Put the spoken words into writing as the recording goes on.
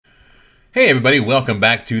Hey everybody, welcome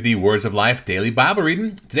back to the Words of Life Daily Bible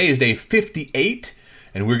Reading. Today is day 58,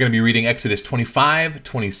 and we're going to be reading Exodus 25,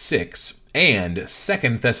 26, and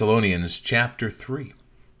 2 Thessalonians chapter 3.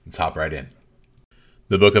 Let's hop right in.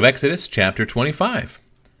 The book of Exodus, chapter 25.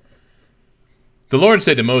 The Lord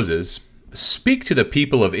said to Moses, "Speak to the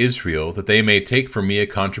people of Israel that they may take from me a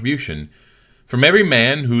contribution. From every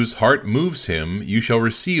man whose heart moves him, you shall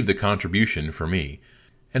receive the contribution for me.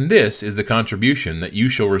 And this is the contribution that you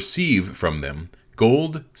shall receive from them: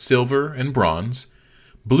 gold, silver, and bronze,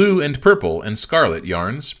 blue and purple and scarlet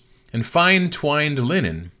yarns, and fine twined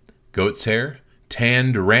linen, goat's hair,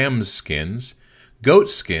 tanned ram's skins, goat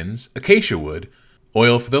skins, acacia wood,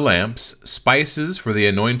 oil for the lamps, spices for the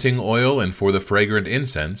anointing oil and for the fragrant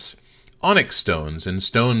incense, onyx stones and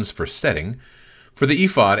stones for setting, for the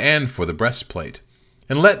ephod and for the breastplate.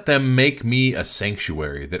 And let them make me a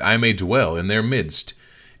sanctuary, that I may dwell in their midst,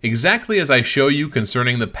 exactly as I show you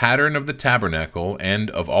concerning the pattern of the tabernacle and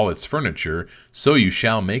of all its furniture, so you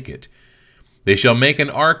shall make it. They shall make an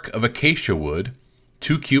ark of acacia wood,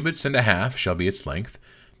 2 cubits and a half shall be its length,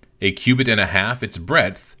 1 cubit and a half its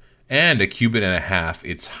breadth, and 1 cubit and a half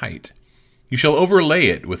its height. You shall overlay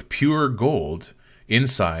it with pure gold,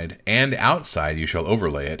 inside and outside you shall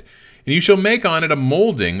overlay it, and you shall make on it a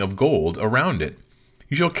molding of gold around it.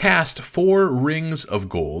 You shall cast 4 rings of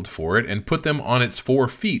gold for it, and put them on its 4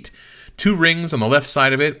 feet, 2 rings on the left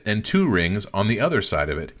side of it, and 2 rings on the other side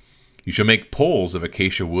of it. You shall make poles of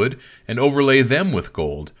acacia wood, and overlay them with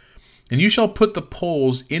gold. And you shall put the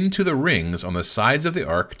poles into the rings on the sides of the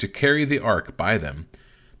ark to carry the ark by them.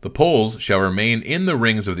 The poles shall remain in the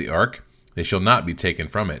rings of the ark, they shall not be taken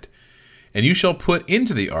from it. And you shall put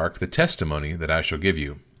into the ark the testimony that I shall give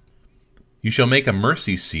you. You shall make a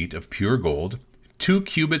mercy seat of pure gold. 2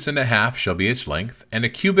 cubits and a half shall be its length, and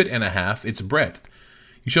 1 cubit and a half its breadth.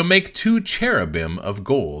 You shall make 2 cherubim of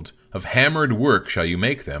gold. Of hammered work shall you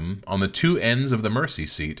make them, on the 2 ends of the mercy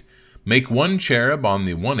seat. Make 1 cherub on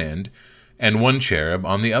the one end, and 1 cherub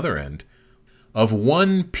on the other end. Of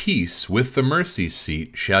one piece with the mercy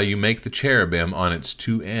seat shall you make the cherubim on its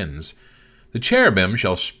 2 ends. The cherubim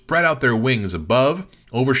shall spread out their wings above,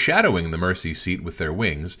 overshadowing the mercy seat with their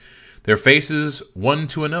wings, their faces one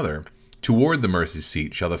to another. Toward the mercy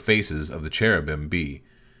seat shall the faces of the cherubim be.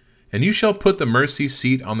 And you shall put the mercy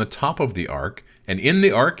seat on the top of the ark, and in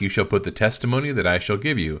the ark you shall put the testimony that I shall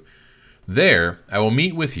give you. There I will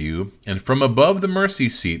meet with you, and from above the mercy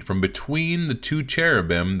seat, from between the 2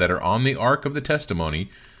 cherubim that are on the ark of the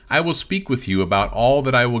testimony, I will speak with you about all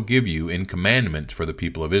that I will give you in commandment for the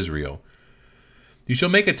people of Israel. You shall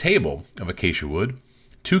make a table of acacia wood.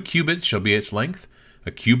 2 cubits shall be its length,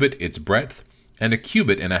 1 cubit its breadth, and 1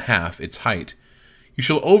 cubit and a half its height. You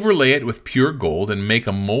shall overlay it with pure gold, and make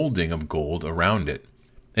a molding of gold around it.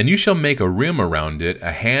 And you shall make a rim around it,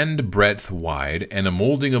 a hand breadth wide, and a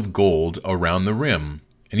molding of gold around the rim.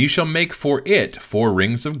 And you shall make for it 4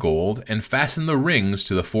 rings of gold, and fasten the rings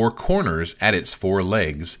to the 4 corners at its 4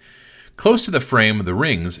 legs. Close to the frame the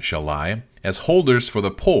rings shall lie, as holders for the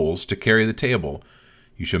poles to carry the table.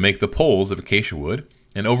 You shall make the poles of acacia wood,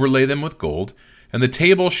 and overlay them with gold, and the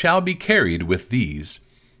table shall be carried with these.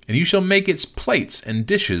 And you shall make its plates and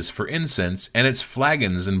dishes for incense, and its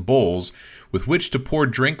flagons and bowls with which to pour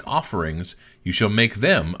drink offerings. You shall make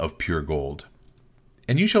them of pure gold.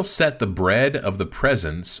 And you shall set the bread of the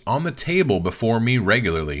presence on the table before me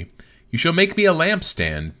regularly. You shall make me a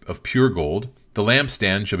lampstand of pure gold. The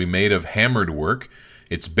lampstand shall be made of hammered work.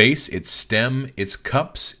 Its base, its stem, its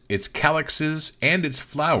cups, its calyxes, and its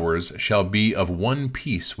flowers shall be of one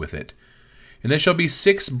piece with it. And there shall be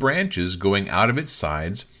 6 branches going out of its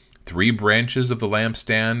sides, 3 branches of the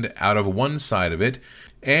lampstand out of one side of it,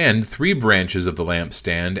 and 3 branches of the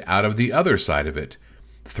lampstand out of the other side of it.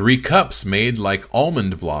 3 cups made like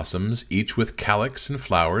almond blossoms, each with calyx and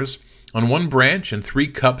flowers, on one branch, and 3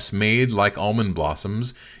 cups made like almond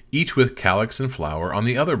blossoms, each with calyx and flower, on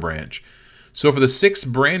the other branch. So for the 6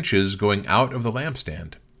 branches going out of the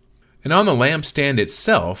lampstand. And on the lampstand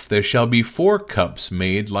itself there shall be 4 cups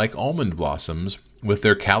made like almond blossoms, with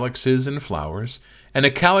their calyxes and flowers, and a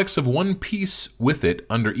calyx of one piece with it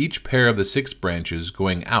under each pair of the 6 branches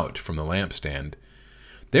going out from the lampstand.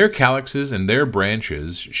 Their calyxes and their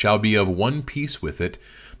branches shall be of one piece with it,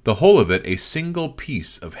 the whole of it a single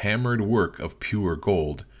piece of hammered work of pure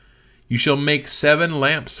gold. You shall make 7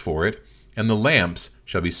 lamps for it, and the lamps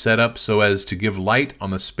shall be set up so as to give light on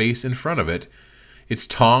the space in front of it. Its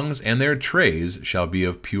tongs and their trays shall be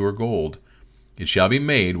of pure gold. It shall be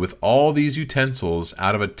made with all these utensils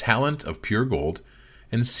out of a talent of pure gold,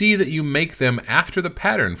 and see that you make them after the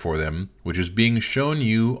pattern for them, which is being shown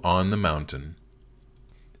you on the mountain.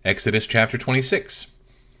 Exodus chapter 26.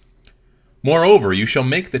 Moreover, you shall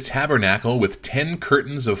make the tabernacle with 10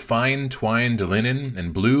 curtains of fine twined linen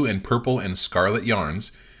and blue and purple and scarlet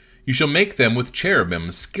yarns. You shall make them with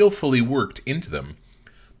cherubim skillfully worked into them.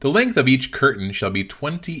 The length of each curtain shall be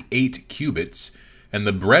 28 cubits, and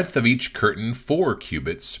the breadth of each curtain 4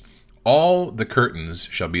 cubits. All the curtains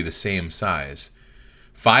shall be the same size.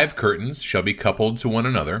 5 curtains shall be coupled to one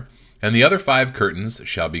another, and the other 5 curtains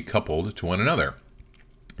shall be coupled to one another.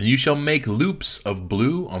 And you shall make loops of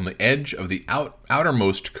blue on the edge of the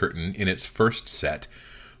outermost curtain in its first set.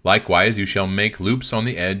 Likewise, you shall make loops on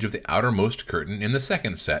the edge of the outermost curtain in the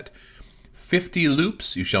second set. 50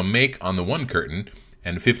 loops you shall make on the one curtain,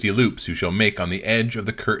 and 50 loops you shall make on the edge of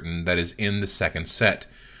the curtain that is in the second set.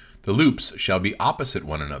 The loops shall be opposite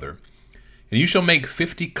one another. And you shall make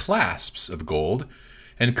 50 clasps of gold,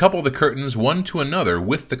 and couple the curtains one to another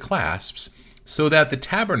with the clasps, so that the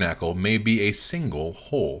tabernacle may be a single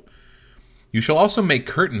whole. You shall also make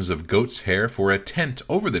curtains of goat's hair for a tent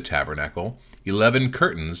over the tabernacle. 11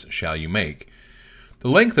 curtains shall you make. The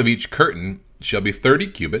length of each curtain shall be 30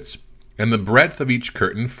 cubits, and the breadth of each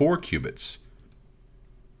curtain 4 cubits.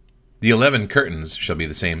 The 11 curtains shall be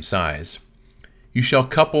the same size. You shall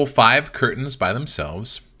couple 5 curtains by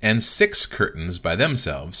themselves, and 6 curtains by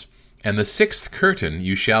themselves, and the 6th curtain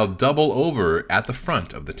you shall double over at the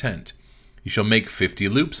front of the tent. You shall make 50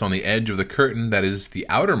 loops on the edge of the curtain that is the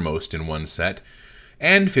outermost in one set,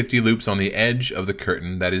 and 50 loops on the edge of the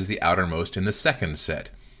curtain that is the outermost in the second set.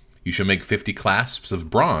 You shall make 50 clasps of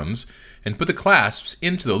bronze, and put the clasps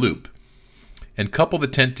into the loop, and couple the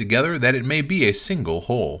tent together that it may be a single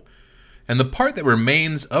whole. And the part that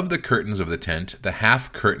remains of the curtains of the tent, the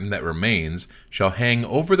half curtain that remains, shall hang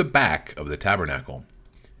over the back of the tabernacle.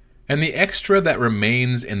 And the extra that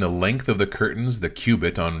remains in the length of the curtains, the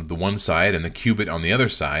cubit on the one side and the cubit on the other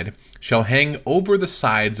side, shall hang over the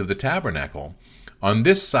sides of the tabernacle, on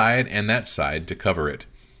this side and that side to cover it.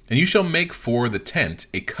 And you shall make for the tent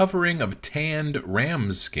a covering of tanned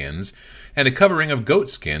ram's skins, and a covering of goat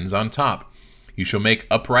skins on top. You shall make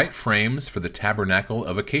upright frames for the tabernacle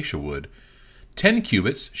of acacia wood. 10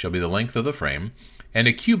 cubits shall be the length of the frame, and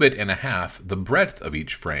a cubit and a half the breadth of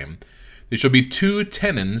each frame. There shall be 2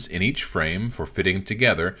 tenons in each frame for fitting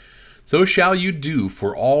together. So shall you do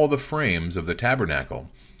for all the frames of the tabernacle.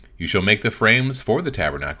 You shall make the frames for the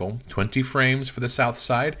tabernacle, 20 frames for the south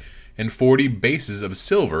side, and 40 bases of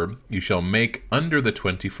silver you shall make under the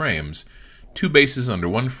 20 frames, 2 bases under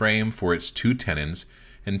one frame for its 2 tenons,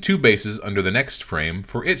 and 2 bases under the next frame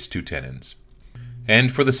for its 2 tenons.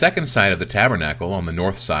 And for the second side of the tabernacle on the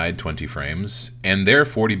north side 20 frames, and there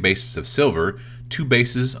 40 bases of silver, 2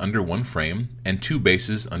 bases under one frame, and 2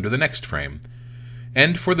 bases under the next frame.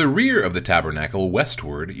 And for the rear of the tabernacle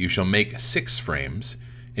westward you shall make 6 frames,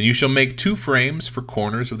 and you shall make 2 frames for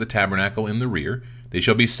corners of the tabernacle in the rear. They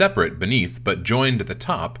shall be separate beneath, but joined at the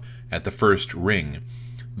top at the first ring.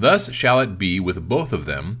 Thus shall it be with both of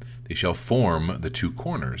them, they shall form the 2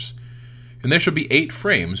 corners. And there shall be 8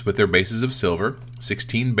 frames with their bases of silver,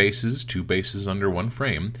 16 bases, 2 bases under one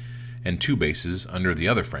frame, and 2 bases under the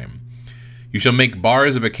other frame. You shall make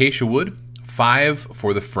bars of acacia wood, 5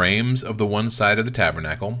 for the frames of the one side of the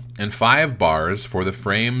tabernacle, and 5 bars for the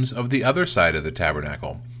frames of the other side of the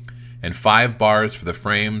tabernacle, and 5 bars for the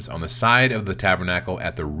frames on the side of the tabernacle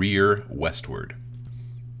at the rear westward.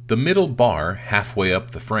 The middle bar, halfway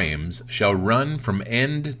up the frames, shall run from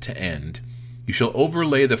end to end. You shall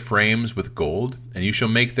overlay the frames with gold, and you shall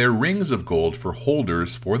make their rings of gold for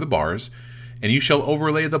holders for the bars, and you shall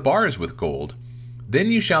overlay the bars with gold.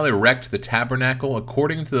 Then you shall erect the tabernacle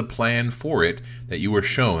according to the plan for it that you were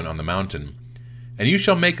shown on the mountain. And you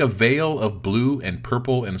shall make a veil of blue and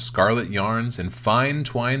purple and scarlet yarns and fine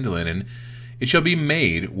twined linen. It shall be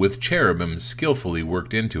made with cherubim skillfully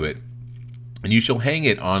worked into it. And you shall hang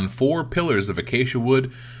it on 4 pillars of acacia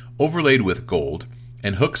wood overlaid with gold,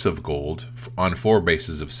 and hooks of gold on 4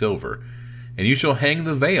 bases of silver. And you shall hang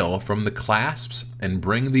the veil from the clasps, and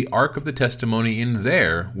bring the ark of the testimony in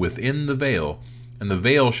there within the veil. And the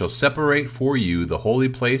veil shall separate for you the holy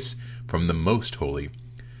place from the most holy.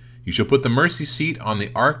 You shall put the mercy seat on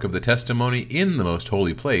the ark of the testimony in the most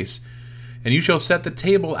holy place, and you shall set the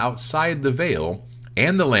table outside the veil,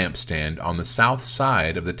 and the lampstand on the south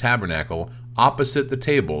side of the tabernacle opposite the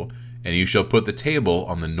table, and you shall put the table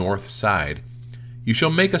on the north side. You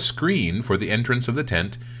shall make a screen for the entrance of the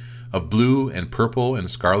tent, of blue and purple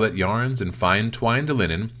and scarlet yarns and fine twined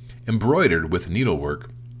linen, embroidered with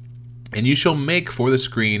needlework. And you shall make for the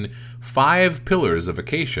screen 5 pillars of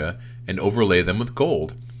acacia, and overlay them with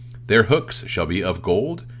gold. Their hooks shall be of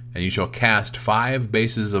gold, and you shall cast 5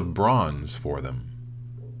 bases of bronze for them.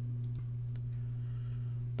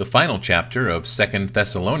 The final chapter of 2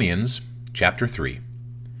 Thessalonians, chapter 3.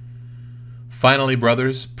 Finally,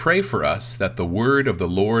 brothers, pray for us that the word of the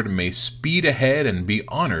Lord may speed ahead and be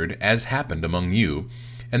honored as happened among you,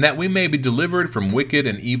 and that we may be delivered from wicked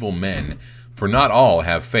and evil men, for not all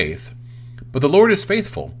have faith. But the Lord is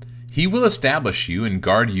faithful. He will establish you and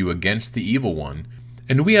guard you against the evil one.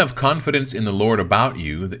 And we have confidence in the Lord about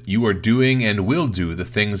you, that you are doing and will do the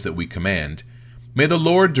things that we command. May the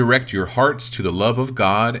Lord direct your hearts to the love of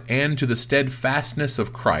God and to the steadfastness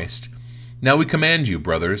of Christ. Now we command you,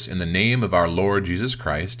 brothers, in the name of our Lord Jesus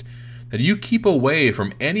Christ, that you keep away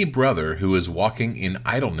from any brother who is walking in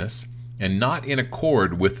idleness and not in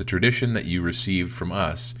accord with the tradition that you received from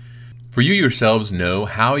us. For you yourselves know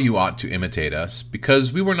how you ought to imitate us,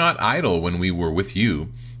 because we were not idle when we were with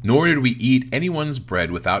you, nor did we eat anyone's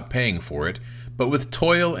bread without paying for it, but with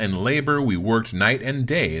toil and labor we worked night and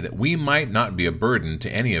day, that we might not be a burden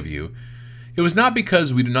to any of you. It was not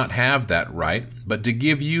because we do not have that right, but to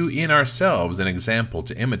give you in ourselves an example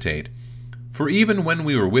to imitate. For even when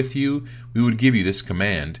we were with you, we would give you this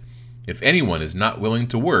command: if anyone is not willing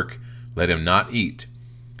to work, let him not eat.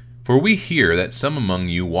 For we hear that some among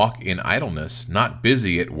you walk in idleness, not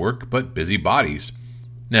busy at work, but busy bodies.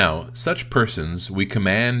 Now, such persons we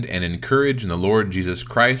command and encourage in the Lord Jesus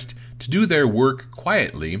Christ to do their work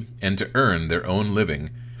quietly and to earn their own living.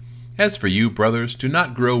 As for you, brothers, do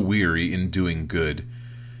not grow weary in doing good.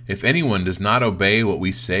 If anyone does not obey what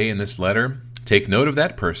we say in this letter, take note of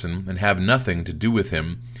that person and have nothing to do with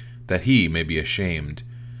him, that he may be ashamed.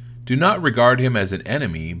 Do not regard him as an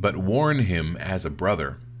enemy, but warn him as a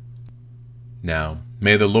brother. Now,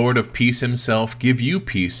 may the Lord of peace himself give you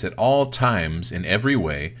peace at all times in every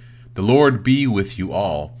way. The Lord be with you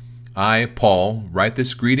all. I, Paul, write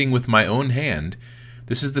this greeting with my own hand.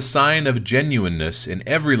 This is the sign of genuineness in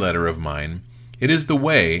every letter of mine. It is the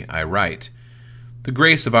way I write. The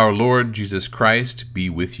grace of our Lord Jesus Christ be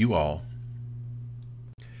with you all.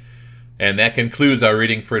 And that concludes our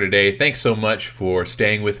reading for today. Thanks so much for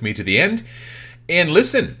staying with me to the end. And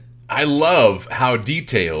listen, I love how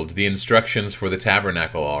detailed the instructions for the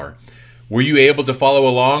tabernacle are. Were you able to follow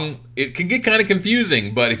along? It can get kind of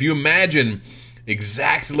confusing, but if you imagine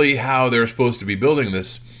exactly how they're supposed to be building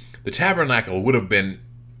this, the tabernacle would have been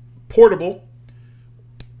portable,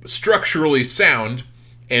 structurally sound,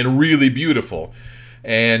 and really beautiful,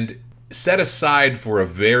 and set aside for a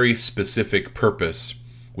very specific purpose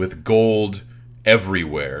with gold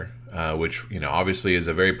everywhere, which obviously is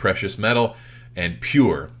a very precious metal and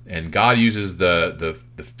pure. And God uses the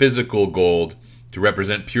physical gold to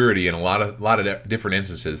represent purity in a lot of different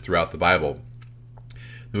instances throughout the Bible.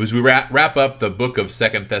 As we wrap up the book of 2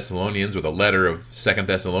 Thessalonians, or the letter of 2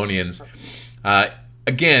 Thessalonians,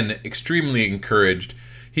 again, extremely encouraged.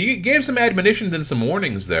 He gave some admonitions and some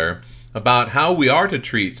warnings there about how we are to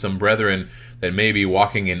treat some brethren that may be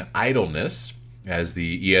walking in idleness, as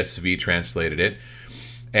the ESV translated it.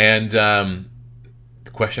 And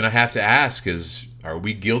the question I have to ask is, are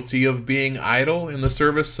we guilty of being idle in the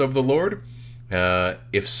service of the Lord?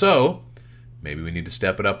 If so, maybe we need to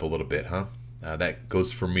step it up a little bit, huh? That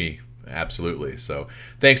goes for me, absolutely. So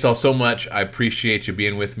thanks all so much. I appreciate you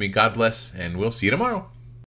being with me. God bless, and we'll see you tomorrow.